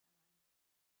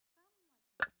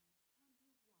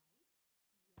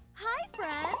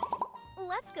friend!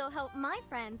 Let's go help my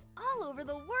friends all over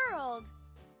the world!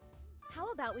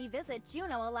 How about we visit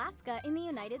Juneau, Alaska in the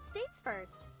United States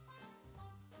first?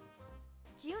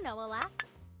 Juneau, Alaska.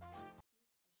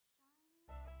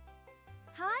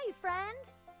 Hi, friend!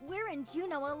 We're in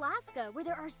Juneau, Alaska, where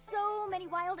there are so many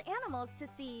wild animals to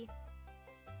see.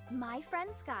 My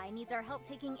friend Sky needs our help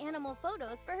taking animal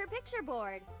photos for her picture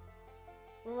board.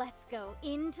 Let's go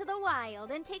into the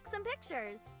wild and take some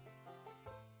pictures.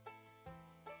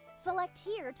 Select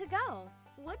here to go.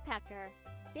 Woodpecker,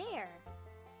 bear,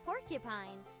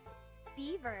 porcupine,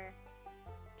 beaver.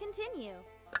 Continue.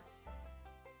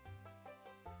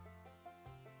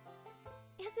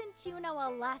 Isn't Juneau,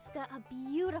 Alaska a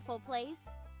beautiful place?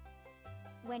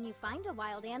 When you find a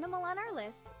wild animal on our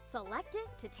list, select it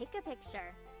to take a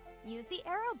picture. Use the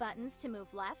arrow buttons to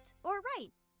move left or right.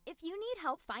 If you need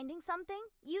help finding something,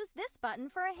 use this button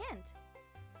for a hint.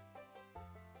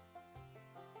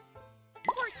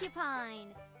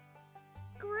 Porcupine!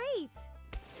 Great!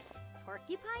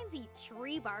 Porcupines eat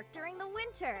tree bark during the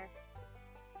winter.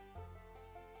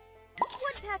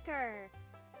 Woodpecker!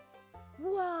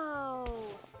 Whoa!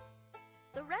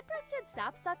 The red-breasted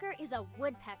sapsucker is a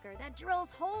woodpecker that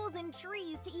drills holes in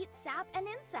trees to eat sap and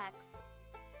insects.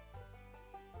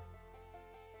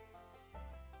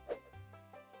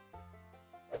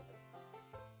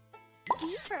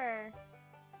 Beaver!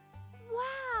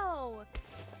 Wow!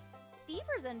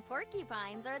 Beavers and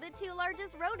porcupines are the two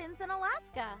largest rodents in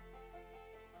Alaska.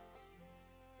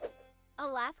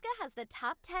 Alaska has the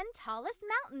top 10 tallest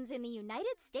mountains in the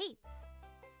United States.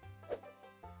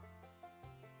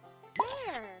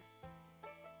 Bear!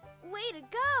 Way to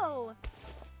go!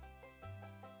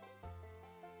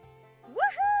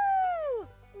 Woohoo!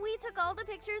 We took all the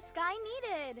pictures Sky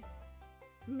needed.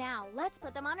 Now let's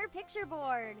put them on her picture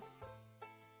board.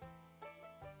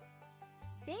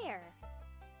 Bear,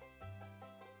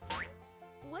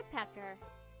 woodpecker,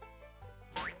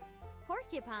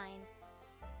 porcupine,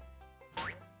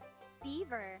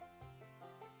 beaver.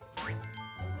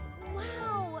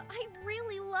 Wow, I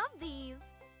really love these!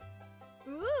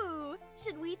 Ooh,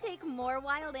 should we take more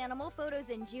wild animal photos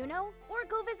in Juneau or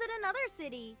go visit another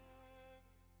city?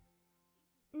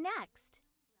 Next.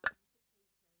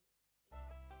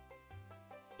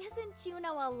 Isn't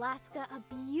Juneau, Alaska a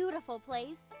beautiful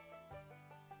place?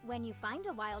 When you find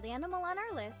a wild animal on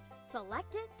our list,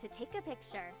 select it to take a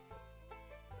picture.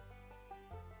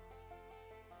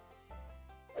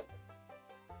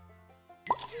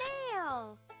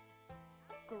 Snail!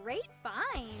 Great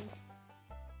find!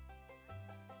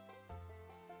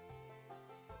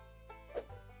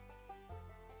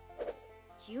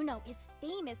 Juneau is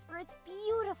famous for its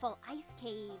beautiful ice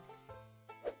caves.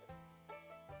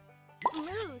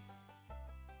 Moose!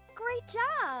 Great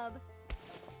job!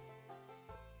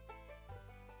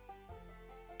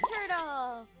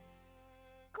 Turtle!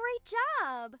 Great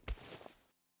job!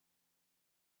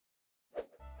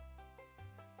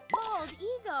 Bald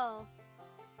eagle!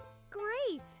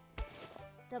 Great!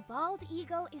 The bald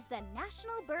eagle is the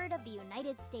national bird of the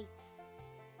United States.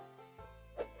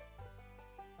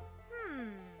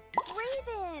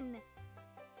 Raven!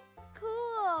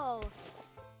 Cool!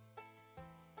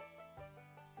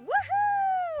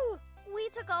 Woohoo! We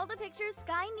took all the pictures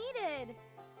Sky needed.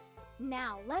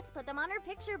 Now let's put them on her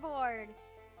picture board.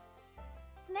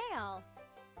 Snail,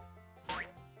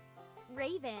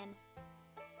 raven,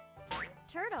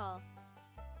 turtle,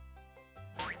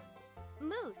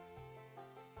 moose,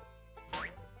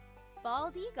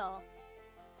 bald eagle.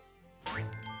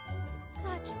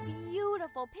 Such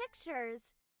beautiful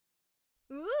pictures!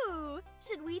 Ooh!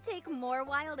 Should we take more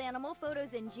wild animal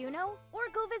photos in Juneau or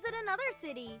go visit another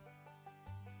city?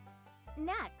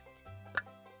 Next.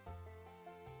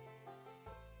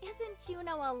 Isn't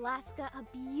Juneau, Alaska a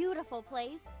beautiful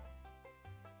place?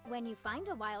 When you find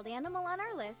a wild animal on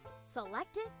our list,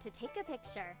 select it to take a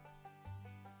picture.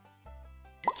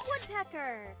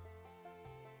 Woodpecker!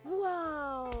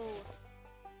 Whoa!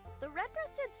 The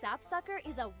red-breasted sapsucker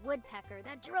is a woodpecker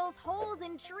that drills holes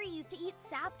in trees to eat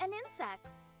sap and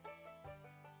insects.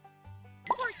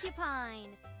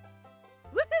 Porcupine!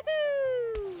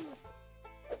 Woohoo!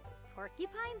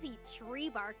 Porcupines eat tree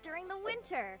bark during the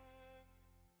winter.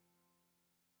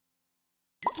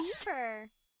 Beaver!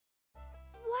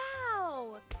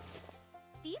 Wow!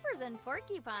 Beavers and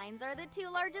porcupines are the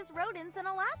two largest rodents in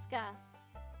Alaska.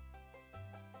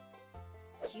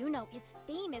 Juneau is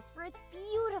famous for its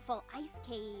beautiful ice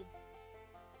caves.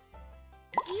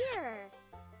 Deer!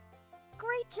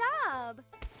 Great job!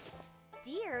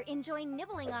 Deer enjoy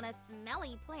nibbling on a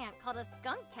smelly plant called a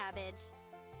skunk cabbage.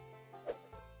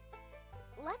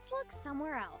 Let's look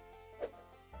somewhere else.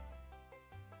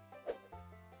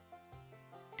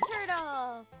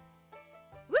 turtle!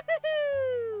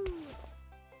 Woohoo!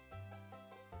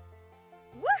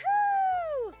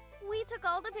 Woohoo! We took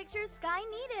all the pictures Sky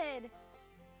needed.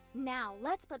 Now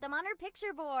let's put them on her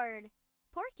picture board.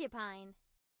 Porcupine.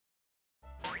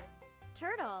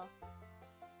 Turtle.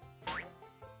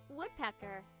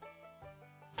 Woodpecker.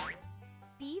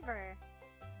 Beaver.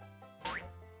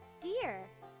 Deer.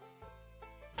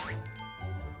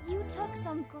 You took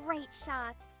some great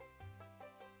shots.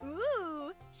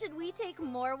 Ooh! Should we take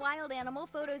more wild animal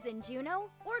photos in Juneau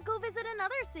or go visit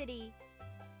another city?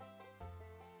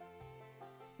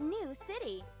 New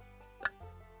city.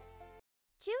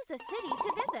 Choose a city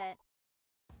to visit.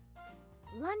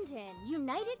 London,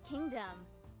 United Kingdom.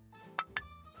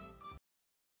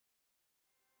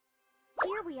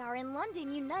 Here we are in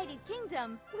London, United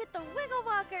Kingdom, with the Wiggle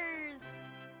Walkers!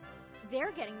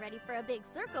 They're getting ready for a big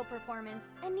circle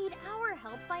performance and need our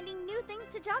help finding new things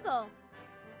to juggle.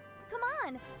 Come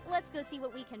on, let's go see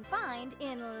what we can find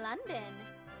in London.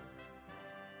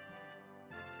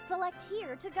 Select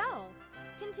here to go.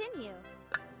 Continue.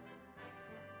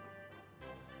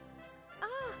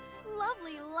 Ah,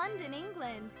 lovely London,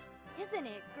 England. Isn't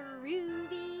it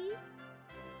groovy?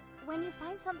 When you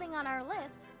find something on our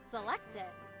list, select it.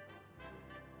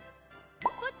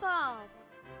 Football.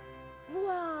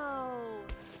 Whoa!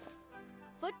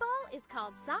 Football is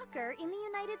called soccer in the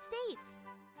United States.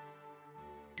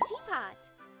 Teapot.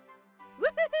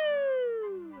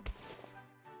 Woohoo!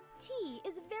 Tea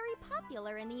is very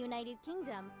popular in the United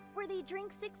Kingdom, where they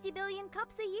drink 60 billion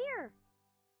cups a year.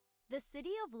 The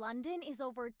city of London is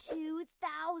over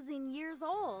 2,000 years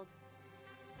old.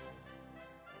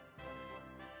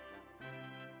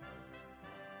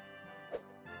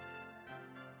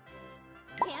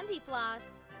 Candy floss.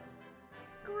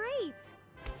 Great!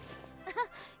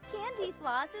 Candy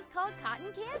floss is called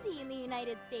cotton candy in the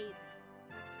United States.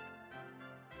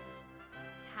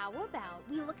 How about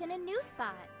we look in a new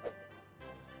spot?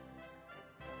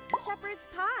 Shepherd's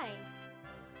pie.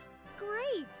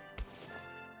 Great!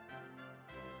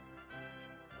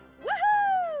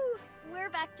 Woohoo! We're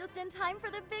back just in time for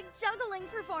the big juggling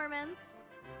performance.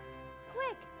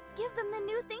 Quick, give them the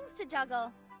new things to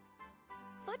juggle.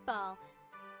 Football.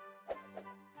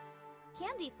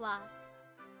 Candy floss.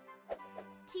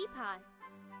 Teapot.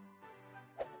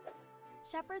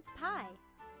 Shepherd's pie.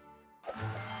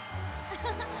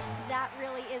 That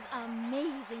really is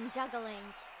amazing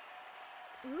juggling.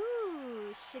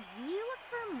 Ooh, should we look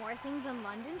for more things in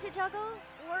London to juggle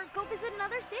or go visit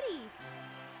another city?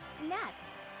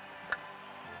 Next.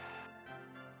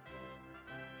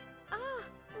 Ah,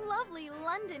 lovely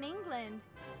London, England.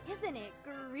 Isn't it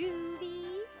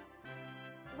groovy?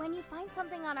 When you find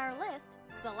something on our list,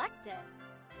 select it.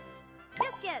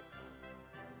 Biscuits!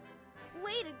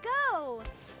 Way to go!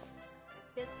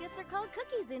 Biscuits are called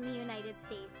cookies in the United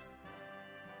States.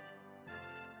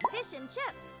 Fish and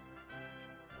chips.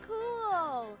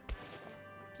 Cool!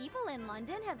 People in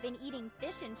London have been eating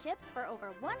fish and chips for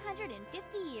over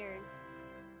 150 years.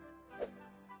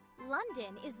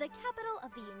 London is the capital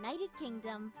of the United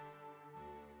Kingdom.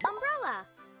 Umbrella!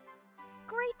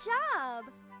 Great job!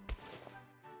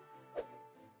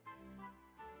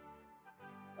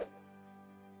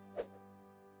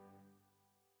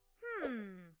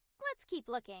 Let's keep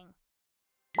looking.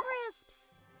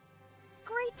 Crisps!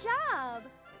 Great job!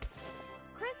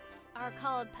 Crisps are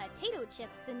called potato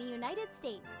chips in the United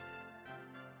States.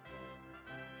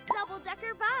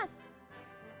 Double-decker bus!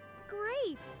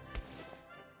 Great!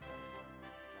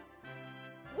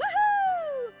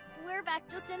 Woohoo! We're back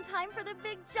just in time for the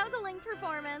big juggling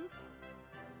performance.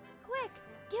 Quick,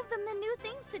 give them the new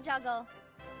things to juggle.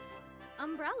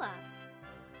 Umbrella.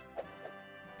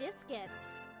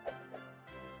 Biscuits.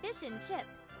 Fish and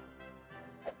chips.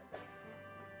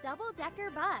 Double-decker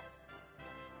bus.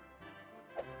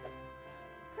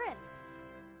 Crisps.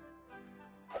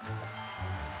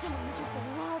 Don't you just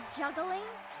love juggling?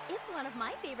 It's one of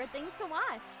my favorite things to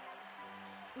watch.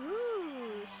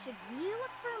 Ooh, should we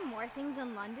look for more things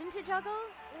in London to juggle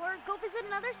or go visit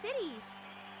another city?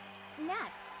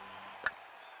 Next.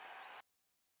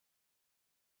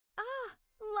 Ah,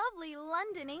 lovely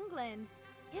London, England.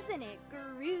 Isn't it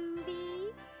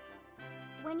groovy?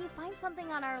 When you find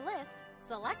something on our list,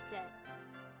 select it.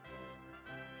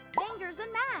 Bangers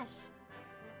and mash.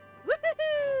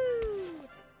 Woohoo!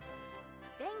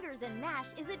 Bangers and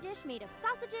mash is a dish made of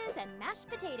sausages and mashed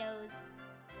potatoes.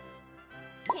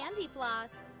 Candy floss.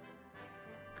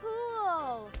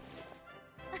 Cool!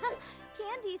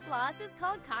 Candy floss is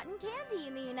called cotton candy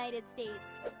in the United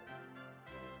States.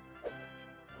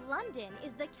 London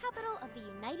is the capital of the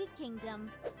United Kingdom.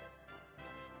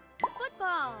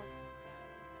 Football.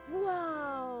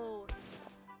 Whoa!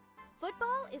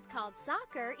 Football is called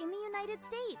soccer in the United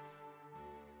States.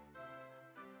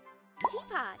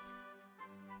 Teapot.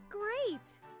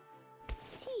 Great!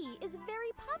 Tea is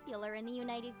very popular in the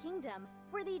United Kingdom,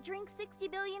 where they drink 60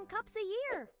 billion cups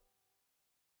a year.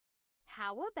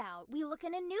 How about we look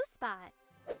in a new spot?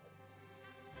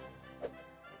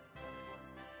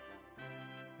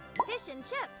 Fish and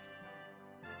chips.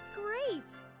 Great!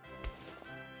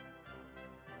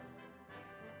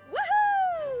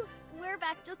 Woohoo! We're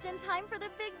back just in time for the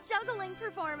big juggling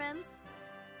performance.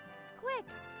 Quick,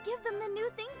 give them the new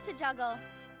things to juggle.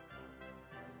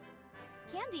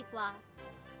 Candy floss.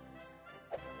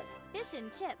 Fish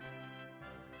and chips.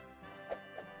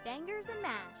 Bangers and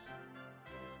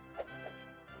mash.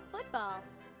 Football.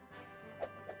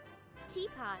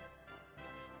 Teapot.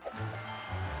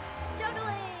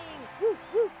 Juggling! Woo,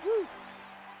 woo, woo!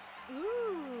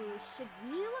 Ooh, should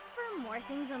we look for more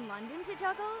things in London to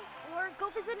juggle? Or go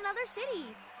visit another city?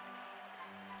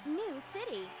 New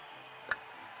city.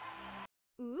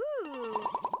 Ooh,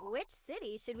 which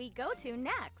city should we go to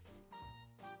next?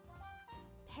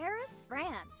 Paris,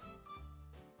 France.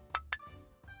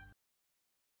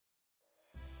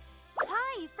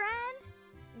 Hi,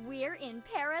 friend! We're in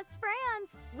Paris,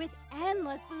 France, with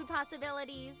endless food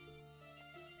possibilities.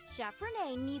 Chef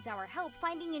Renee needs our help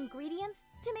finding ingredients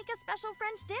to make a special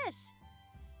French dish.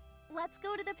 Let's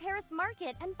go to the Paris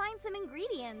market and find some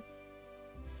ingredients.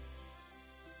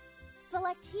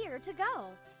 Select here to go.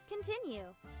 Continue.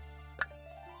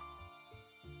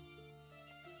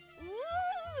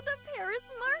 Ooh, the Paris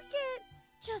market!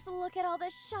 Just look at all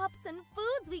the shops and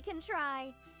foods we can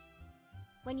try.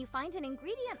 When you find an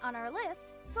ingredient on our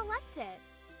list, select it.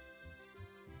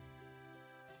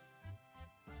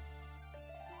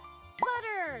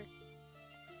 Butter!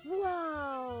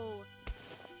 Whoa!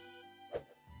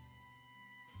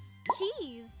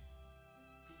 Cheese!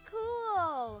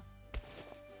 Cool!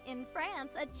 In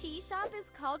France, a cheese shop is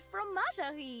called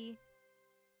fromagerie.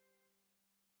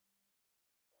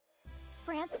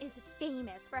 France is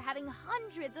famous for having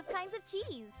hundreds of kinds of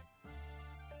cheese.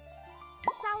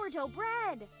 Sourdough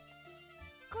bread!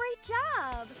 Great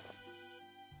job!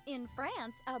 In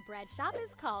France, a bread shop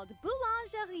is called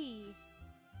boulangerie.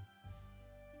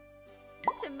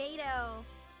 Tomato!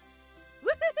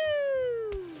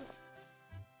 Woohoo!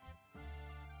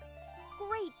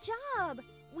 Great job!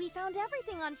 We found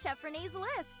everything on Chef Renee's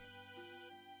list.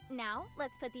 Now,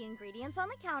 let's put the ingredients on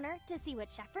the counter to see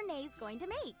what Chef Renee's going to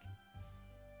make.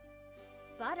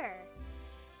 Butter.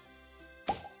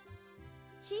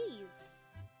 Cheese.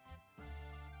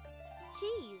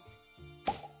 Cheese.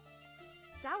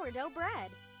 Sourdough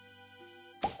bread.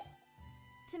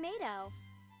 Tomato.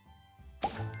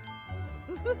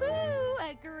 Woohoo!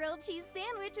 A grilled cheese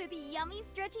sandwich with yummy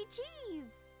stretchy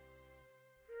cheese!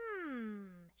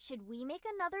 Should we make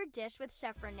another dish with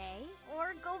Chef Renee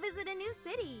or go visit a new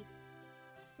city?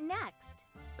 Next.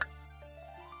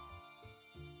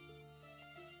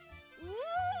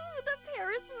 Ooh, the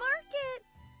Paris market!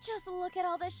 Just look at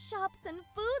all the shops and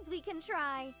foods we can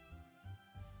try.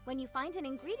 When you find an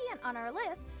ingredient on our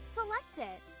list, select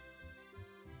it.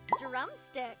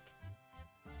 Drumstick.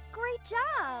 Great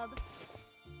job!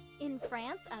 In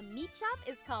France, a meat shop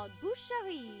is called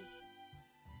boucherie.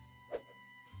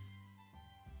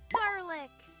 Garlic.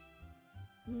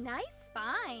 Nice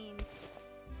find.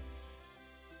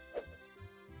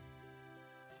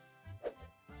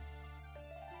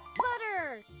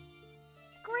 Butter.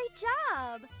 Great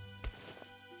job.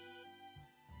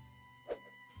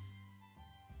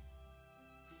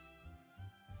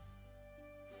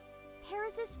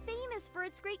 Paris is famous for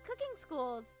its great cooking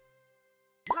schools.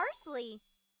 Parsley.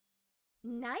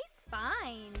 Nice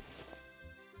find.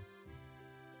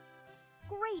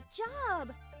 Great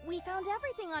job! We found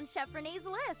everything on Chef Renee's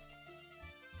list.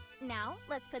 Now,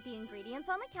 let's put the ingredients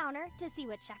on the counter to see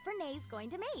what Chef Renee's going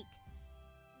to make.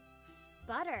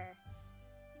 Butter.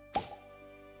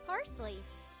 Parsley.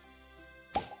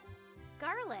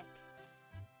 Garlic.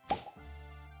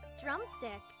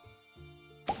 Drumstick.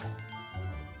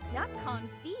 Duck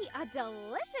confit, a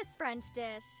delicious French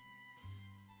dish.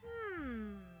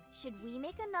 Should we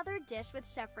make another dish with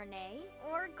Chef Renee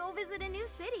or go visit a new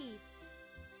city?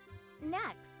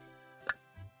 Next.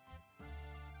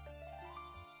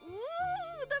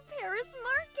 Ooh, the Paris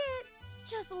market!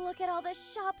 Just look at all the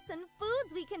shops and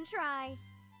foods we can try.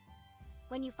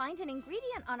 When you find an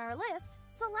ingredient on our list,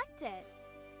 select it.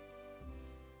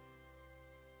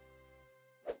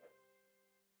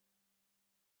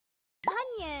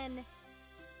 Onion!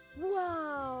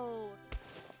 Whoa!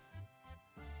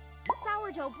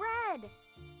 Sourdough bread!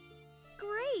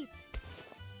 Great!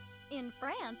 In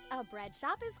France, a bread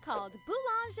shop is called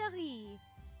boulangerie.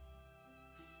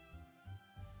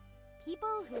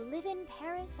 People who live in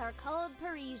Paris are called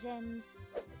Parisians.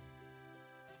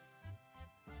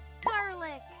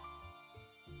 Garlic!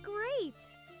 Great!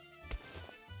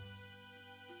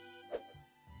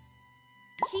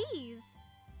 Cheese!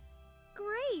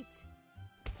 Great!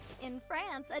 In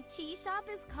France, a cheese shop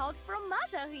is called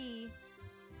fromagerie.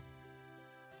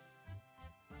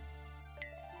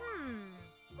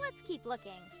 Let's keep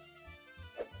looking.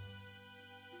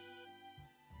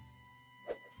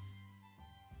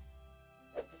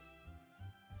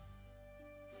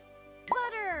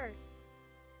 Butter!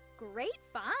 Great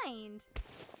find!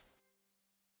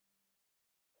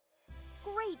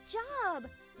 Great job!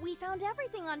 We found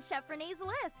everything on Chef Renee's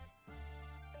list.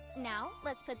 Now,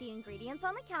 let's put the ingredients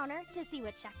on the counter to see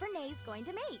what Chef Renee is going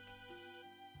to make.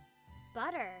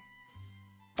 Butter.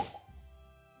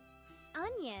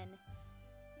 Onion.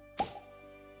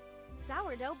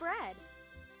 Sourdough bread.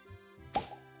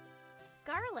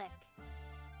 Garlic.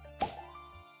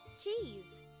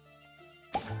 Cheese.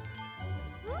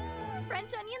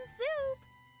 French onion soup!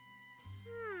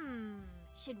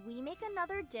 Should we make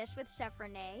another dish with Chef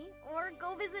Renee or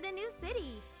go visit a new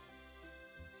city?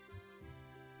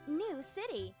 New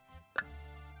city.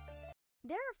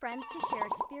 There are friends to share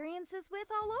experiences with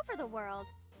all over the world.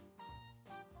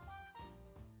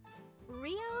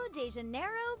 Rio de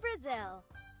Janeiro, Brazil.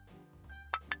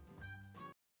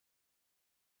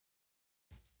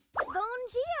 Bom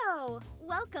dia!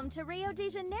 Welcome to Rio de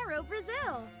Janeiro,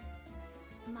 Brazil.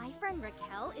 My friend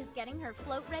Raquel is getting her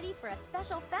float ready for a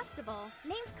special festival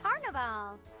named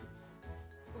Carnival.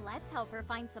 Let's help her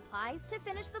find supplies to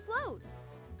finish the float.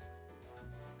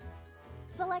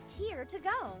 Select here to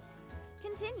go.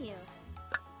 Continue.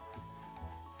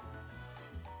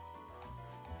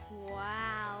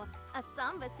 Wow! A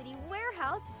Samba City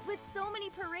warehouse with so many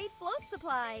parade float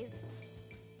supplies.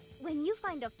 When you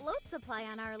find a float supply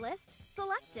on our list,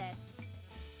 select it.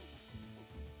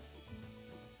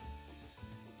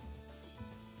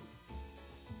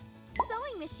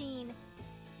 Sewing machine.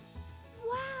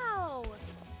 Wow!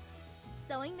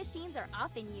 Sewing machines are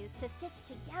often used to stitch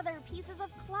together pieces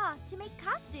of cloth to make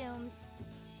costumes.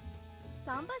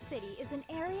 Samba City is an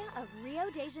area of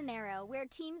Rio de Janeiro where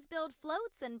teams build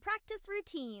floats and practice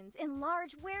routines in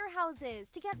large warehouses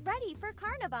to get ready for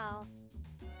Carnival.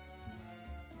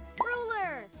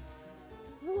 Ruler!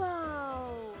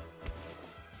 Whoa!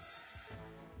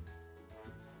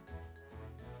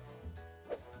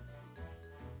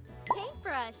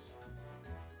 Paintbrush!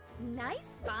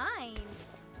 Nice find!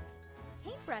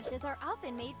 Paintbrushes are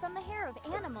often made from the hair of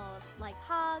animals like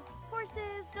hogs,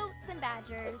 horses, goats, and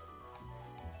badgers.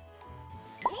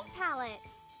 Paint palette!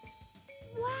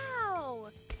 Wow!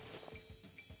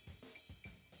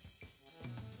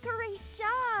 Great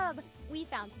job! We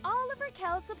found all of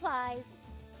Raquel's supplies.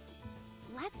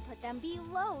 Let's put them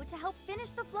below to help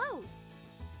finish the float.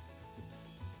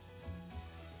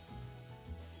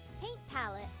 Paint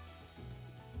palette.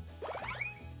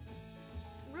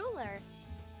 Ruler.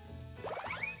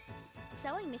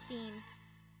 Sewing machine.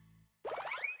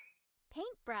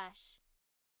 Paintbrush.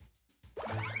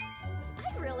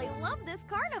 I really love this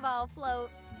Carnival float.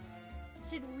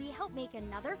 Should we help make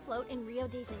another float in Rio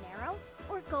de Janeiro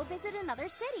or go visit another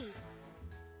city?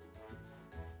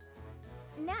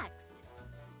 Next.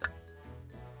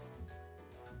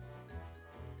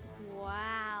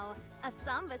 Wow, a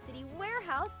Samba City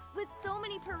warehouse with so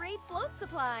many parade float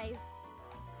supplies.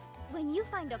 When you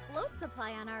find a float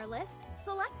supply on our list,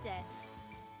 select it.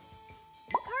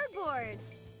 Cardboard.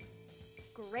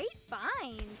 Great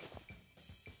find.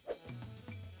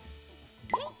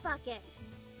 Paint bucket.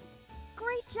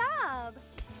 Great job.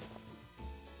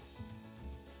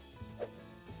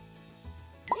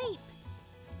 Tape.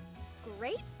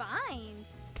 Great find.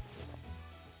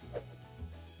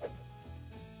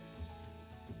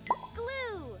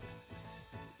 Glue.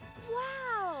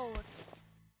 Wow.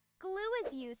 Glue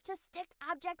is used to stick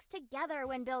objects together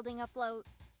when building a float.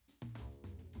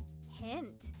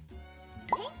 Hint.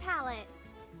 Paint palette.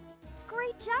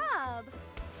 Great job.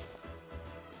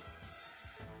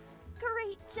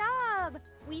 Great job!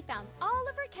 We found all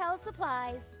of Raquel's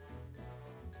supplies.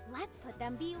 Let's put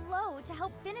them below to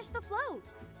help finish the float.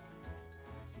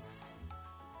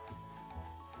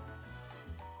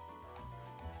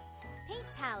 Paint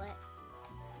palette.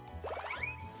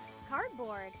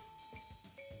 Cardboard.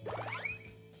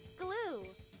 Glue.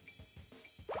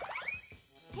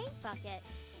 Paint bucket.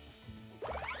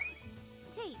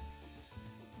 Tape.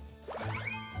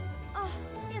 Oh,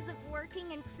 isn't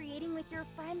working and creating with your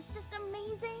friends just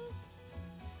amazing?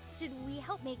 Should we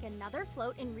help make another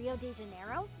float in Rio de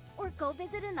Janeiro or go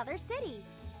visit another city?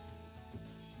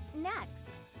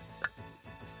 Next.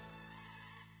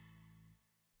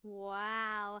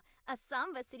 Wow, a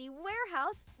Samba City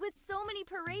warehouse with so many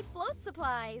parade float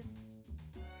supplies.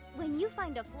 When you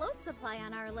find a float supply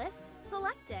on our list,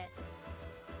 select it.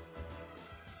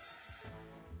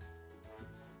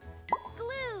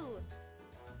 Glue!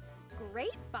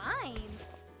 Great find!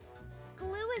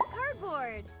 Glue is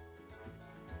cardboard.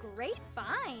 Great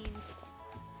find!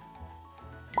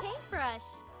 Paintbrush!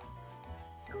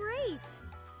 Great!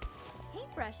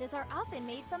 Paintbrushes are often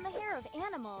made from the hair of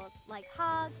animals like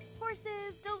hogs,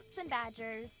 horses, goats, and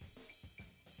badgers.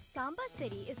 Samba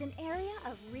City is an area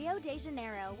of Rio de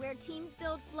Janeiro where teens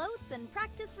build floats and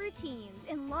practice routines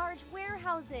in large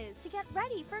warehouses to get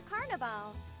ready for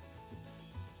Carnival.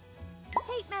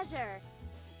 Tape measure!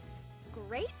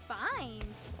 Great find!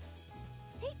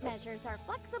 Tape measures are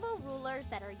flexible rulers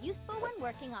that are useful when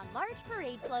working on large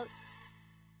parade floats.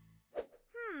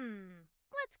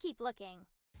 Let's keep looking.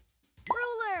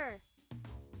 Ruler!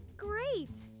 Great!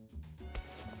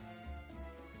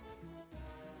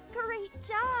 Great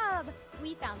job!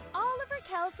 We found all of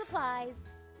Raquel's supplies.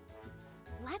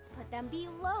 Let's put them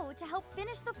below to help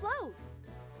finish the float.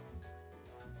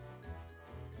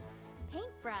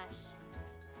 Paintbrush.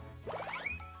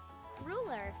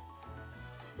 Ruler.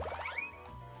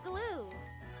 Glue.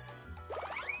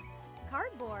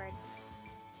 Cardboard.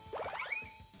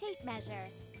 Tape measure.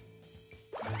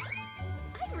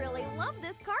 I really love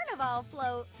this Carnival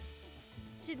float.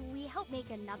 Should we help make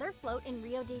another float in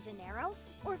Rio de Janeiro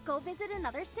or go visit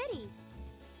another city?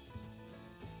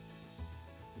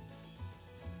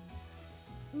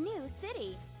 New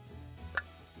city.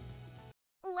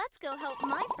 Let's go help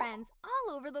my friends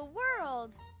all over the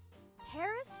world.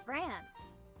 Paris, France.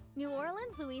 New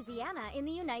Orleans, Louisiana in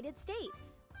the United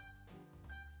States.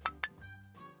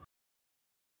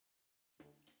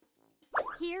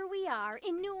 Here we are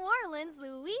in New Orleans,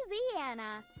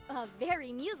 Louisiana, a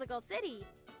very musical city.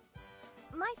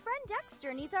 My friend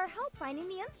Dexter needs our help finding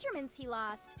the instruments he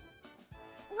lost.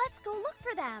 Let's go look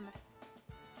for them.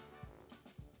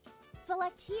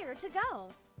 Select here to go.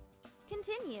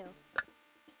 Continue.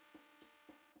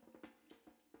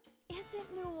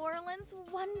 Isn't New Orleans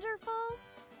wonderful?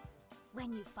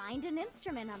 When you find an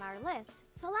instrument on our list,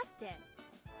 select it.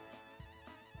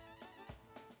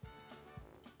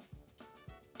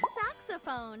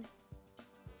 Saxophone!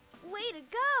 Way to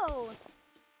go!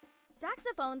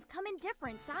 Saxophones come in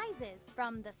different sizes,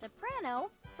 from the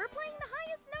soprano for playing the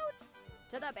highest notes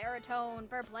to the baritone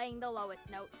for playing the lowest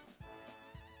notes.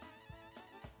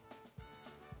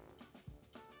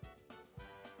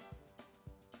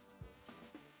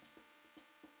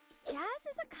 Jazz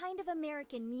is a kind of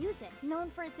American music known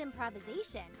for its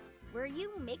improvisation, where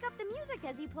you make up the music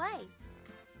as you play.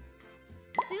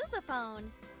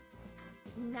 Sousaphone!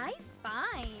 Nice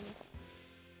find!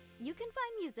 You can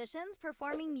find musicians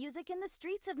performing music in the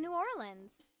streets of New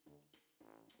Orleans.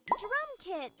 Drum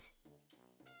kit!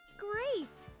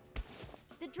 Great!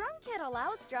 The drum kit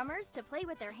allows drummers to play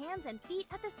with their hands and feet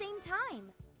at the same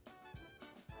time.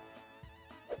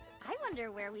 I wonder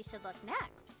where we should look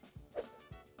next.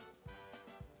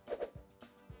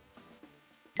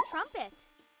 Trumpet!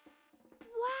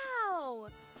 Wow!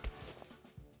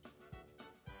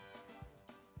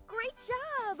 Great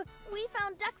job! We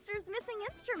found Dexter's missing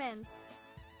instruments.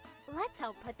 Let's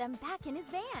help put them back in his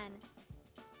van.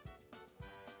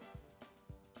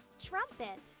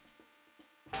 Trumpet.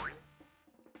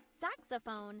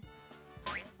 Saxophone.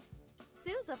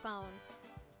 Sousaphone.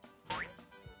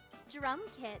 Drum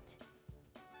kit.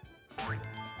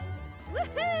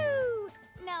 Woohoo!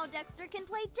 Now Dexter can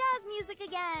play jazz music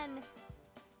again.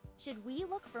 Should we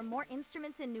look for more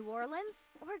instruments in New Orleans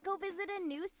or go visit a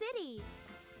new city?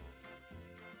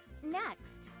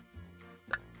 Next.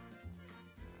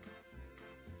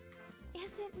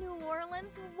 Isn't New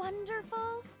Orleans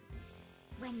wonderful?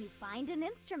 When you find an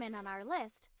instrument on our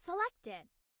list, select it.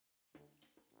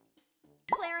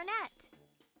 Clarinet.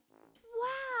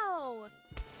 Wow!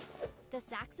 The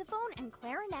saxophone and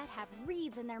clarinet have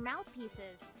reeds in their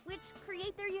mouthpieces, which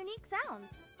create their unique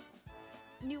sounds.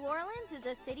 New Orleans is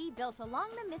a city built along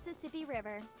the Mississippi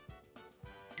River.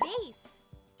 Bass.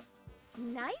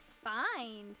 Nice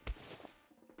find!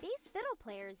 Bass fiddle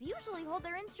players usually hold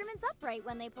their instruments upright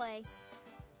when they play.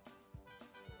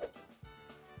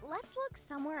 Let's look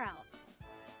somewhere else.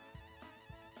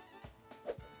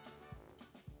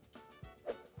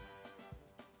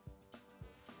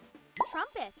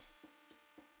 Trumpet!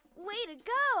 Way to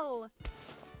go!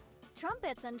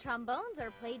 Trumpets and trombones are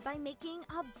played by making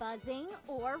a buzzing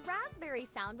or raspberry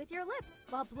sound with your lips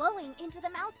while blowing into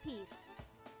the mouthpiece.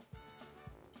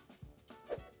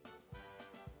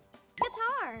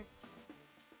 Guitar!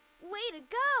 Way to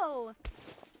go!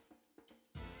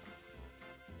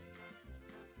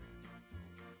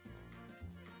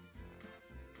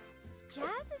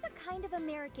 Jazz is a kind of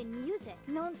American music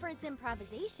known for its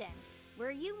improvisation, where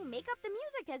you make up the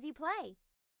music as you play.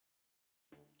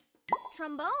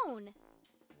 Trombone!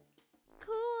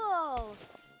 Cool!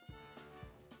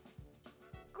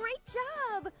 Great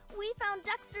job! We found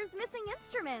Dexter's missing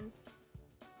instruments!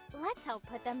 Let's help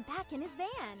put them back in his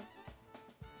van.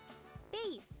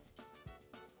 Bass.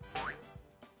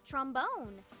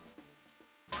 Trombone.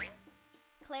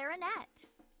 Clarinet.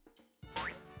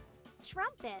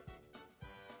 Trumpet.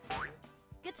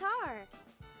 Guitar.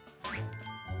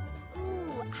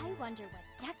 Ooh, I wonder what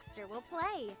Dexter will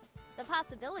play. The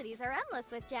possibilities are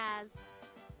endless with jazz.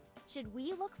 Should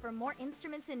we look for more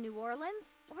instruments in New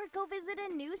Orleans or go visit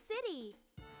a new city?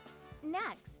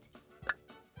 Next.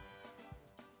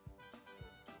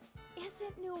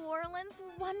 Isn't New Orleans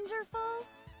wonderful?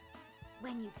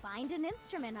 When you find an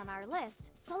instrument on our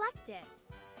list, select it.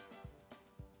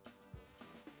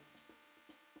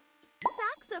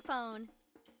 Saxophone!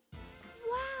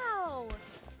 Wow!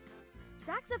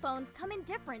 Saxophones come in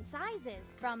different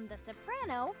sizes, from the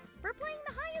soprano for playing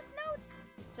the highest notes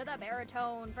to the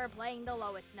baritone for playing the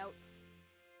lowest notes.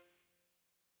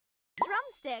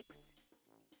 Drumsticks!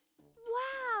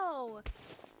 Wow!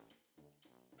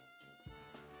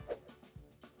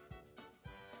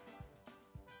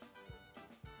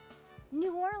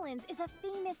 New Orleans is a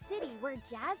famous city where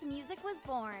jazz music was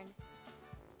born.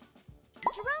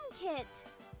 Drum kit!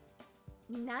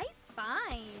 Nice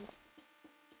find!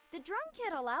 The drum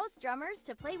kit allows drummers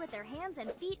to play with their hands and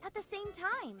feet at the same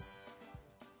time.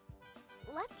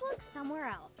 Let's look somewhere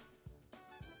else.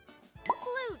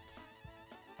 Flute!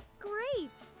 Great!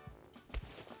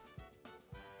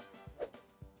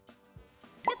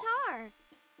 Guitar!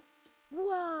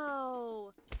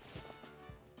 Whoa!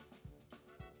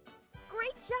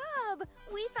 Great job!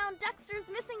 We found Dexter's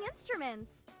missing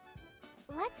instruments.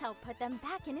 Let's help put them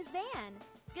back in his van.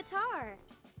 Guitar.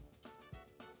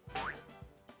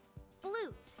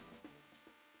 Flute.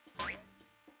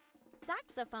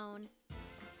 Saxophone.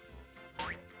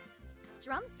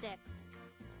 Drumsticks.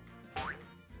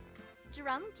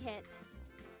 Drum kit.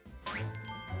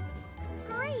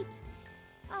 Great!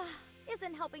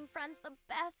 Isn't helping friends the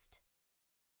best?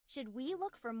 Should we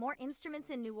look for more instruments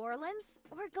in New Orleans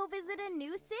or go visit a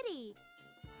new city?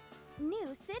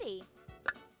 New city.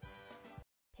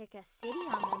 Pick a city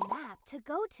on the map to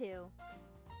go to.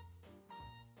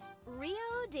 Rio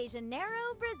de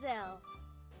Janeiro, Brazil.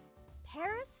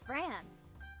 Paris,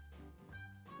 France.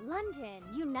 London,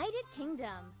 United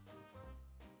Kingdom.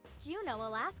 Juneau,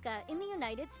 Alaska in the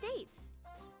United States.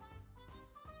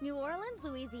 New Orleans,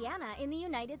 Louisiana in the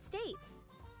United States.